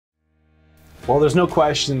Well, there's no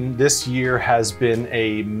question this year has been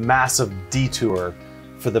a massive detour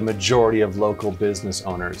for the majority of local business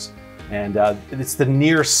owners. And it's the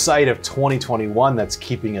near sight of 2021 that's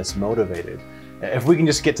keeping us motivated. If we can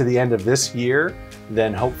just get to the end of this year,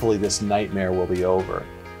 then hopefully this nightmare will be over.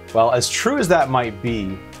 Well, as true as that might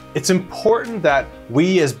be, it's important that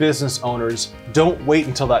we as business owners don't wait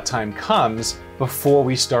until that time comes before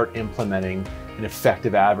we start implementing an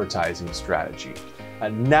effective advertising strategy.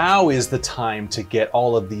 Now is the time to get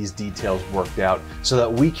all of these details worked out so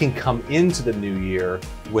that we can come into the new year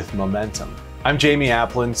with momentum. I'm Jamie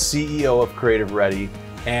Aplin, CEO of Creative Ready,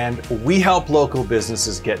 and we help local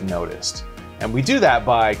businesses get noticed. And we do that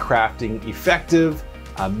by crafting effective,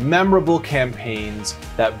 memorable campaigns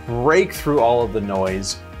that break through all of the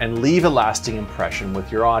noise and leave a lasting impression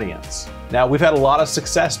with your audience. Now, we've had a lot of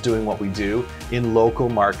success doing what we do in local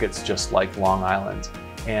markets just like Long Island.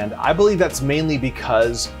 And I believe that's mainly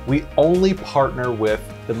because we only partner with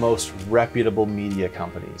the most reputable media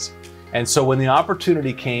companies. And so when the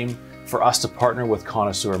opportunity came for us to partner with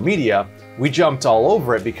Connoisseur Media, we jumped all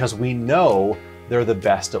over it because we know they're the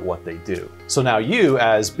best at what they do. So now you,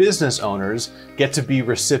 as business owners, get to be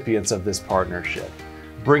recipients of this partnership,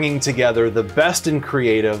 bringing together the best in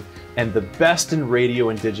creative and the best in radio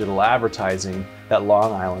and digital advertising that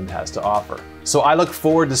Long Island has to offer. So I look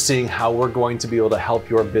forward to seeing how we're going to be able to help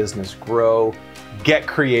your business grow, get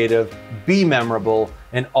creative, be memorable,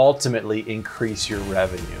 and ultimately increase your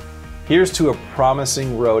revenue. Here's to a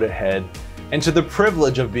promising road ahead and to the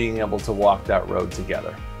privilege of being able to walk that road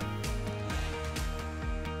together.